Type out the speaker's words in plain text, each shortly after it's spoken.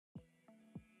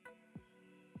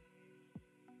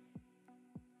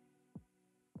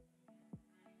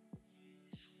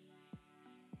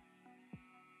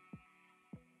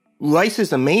Rice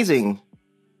is amazing!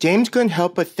 James couldn't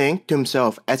help but think to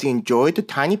himself as he enjoyed the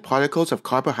tiny particles of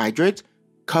carbohydrates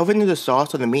covered in the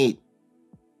sauce of the meat.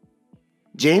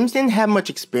 James didn't have much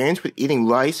experience with eating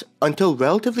rice until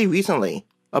relatively recently,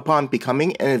 upon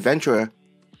becoming an adventurer.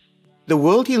 The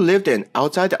world he lived in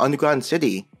outside the underground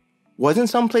city wasn't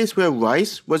someplace where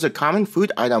rice was a common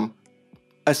food item,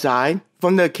 aside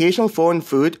from the occasional foreign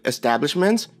food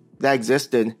establishments that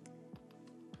existed.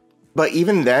 But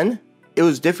even then, it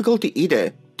was difficult to eat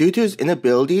it due to his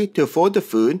inability to afford the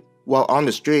food while on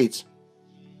the streets.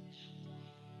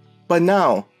 But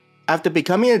now, after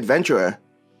becoming an adventurer,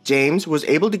 James was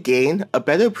able to gain a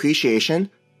better appreciation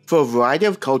for a variety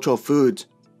of cultural foods.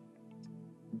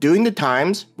 During the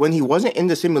times when he wasn't in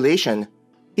the simulation,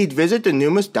 he'd visit the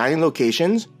numerous dining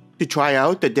locations to try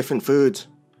out the different foods.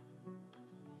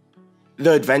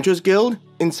 The Adventurers Guild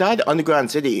inside the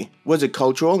underground city was a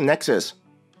cultural nexus.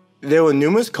 There were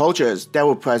numerous cultures that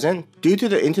were present due to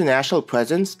the international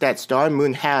presence that Star and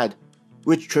Moon had,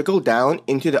 which trickled down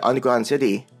into the underground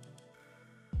city.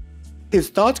 His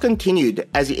thoughts continued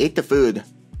as he ate the food,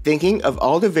 thinking of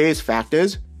all the various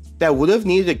factors that would have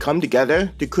needed to come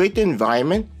together to create the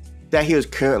environment that he was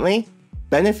currently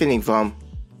benefiting from.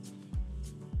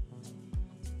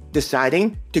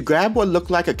 Deciding to grab what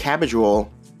looked like a cabbage roll,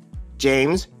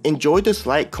 James enjoyed the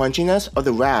slight crunchiness of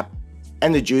the wrap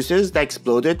and the juices that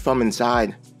exploded from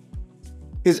inside.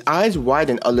 His eyes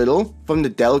widened a little from the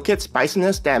delicate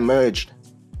spiciness that emerged.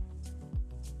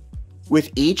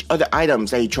 With each of the items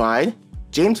that he tried,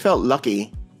 James felt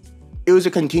lucky. It was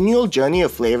a continual journey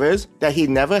of flavors that he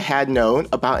never had known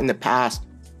about in the past.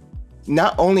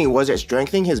 Not only was it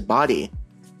strengthening his body,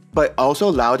 but also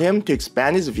allowed him to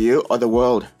expand his view of the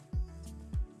world.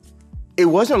 It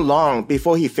wasn't long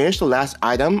before he finished the last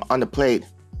item on the plate,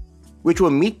 which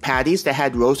were meat patties that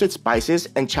had roasted spices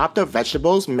and chopped up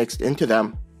vegetables mixed into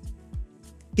them.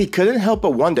 He couldn't help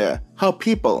but wonder how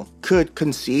people could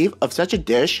conceive of such a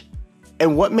dish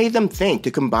and what made them think to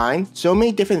combine so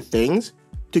many different things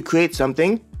to create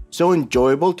something so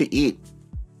enjoyable to eat.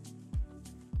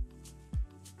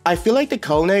 I feel like the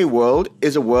culinary world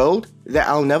is a world that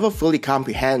I'll never fully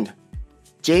comprehend.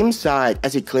 James sighed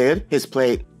as he cleared his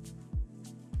plate.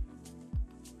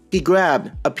 He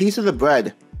grabbed a piece of the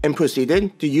bread and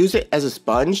proceeded to use it as a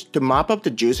sponge to mop up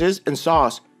the juices and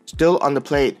sauce still on the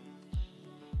plate.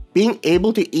 Being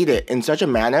able to eat it in such a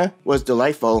manner was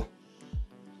delightful.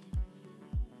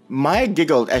 Maya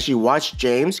giggled as she watched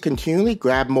James continually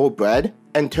grab more bread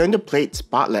and turn the plate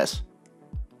spotless.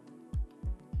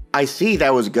 "I see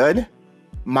that was good,"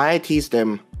 Maya teased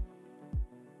him.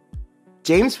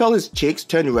 James felt his cheeks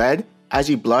turn red as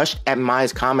he blushed at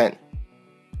Maya's comment.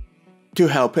 To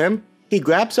help him, he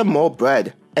grabbed some more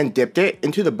bread and dipped it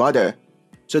into the butter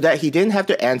so that he didn't have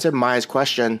to answer Maya's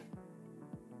question.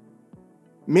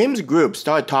 Mim's group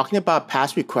started talking about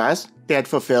past requests they had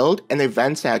fulfilled and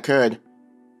events that occurred.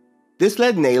 This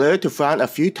led Naylor to frown a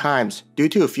few times due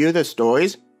to a few of their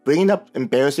stories bringing up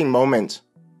embarrassing moments.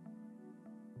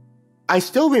 "I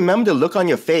still remember the look on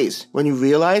your face when you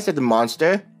realized that the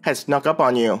monster had snuck up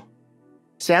on you,"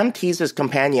 Sam teased his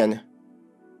companion.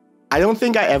 "I don't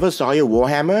think I ever saw your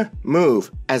warhammer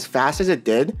move as fast as it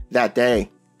did that day."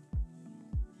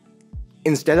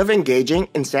 Instead of engaging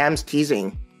in Sam's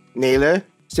teasing, Naylor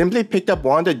simply picked up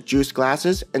one of the juice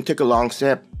glasses and took a long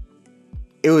sip.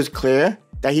 It was clear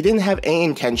that he didn't have any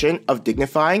intention of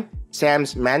dignifying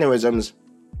Sam's mannerisms.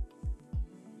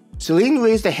 Celine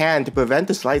raised a hand to prevent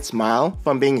the slight smile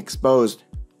from being exposed.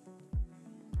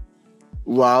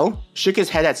 Raul shook his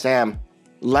head at Sam,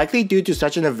 likely due to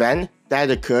such an event that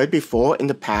had occurred before in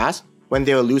the past when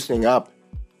they were loosening up.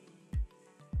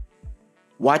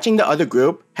 Watching the other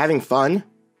group having fun,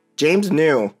 James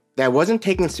knew that it wasn't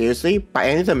taken seriously by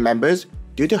any of the members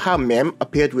due to how Mim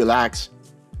appeared relaxed.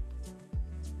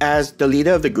 As the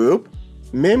leader of the group,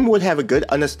 Mim would have a good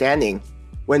understanding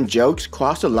when jokes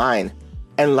crossed the line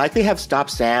and likely have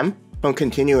stopped Sam from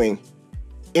continuing,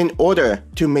 in order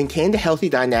to maintain the healthy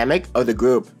dynamic of the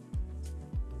group.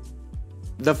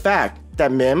 The fact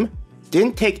that Mim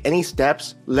didn't take any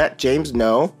steps let James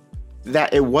know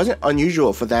that it wasn't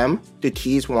unusual for them to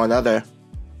tease one another.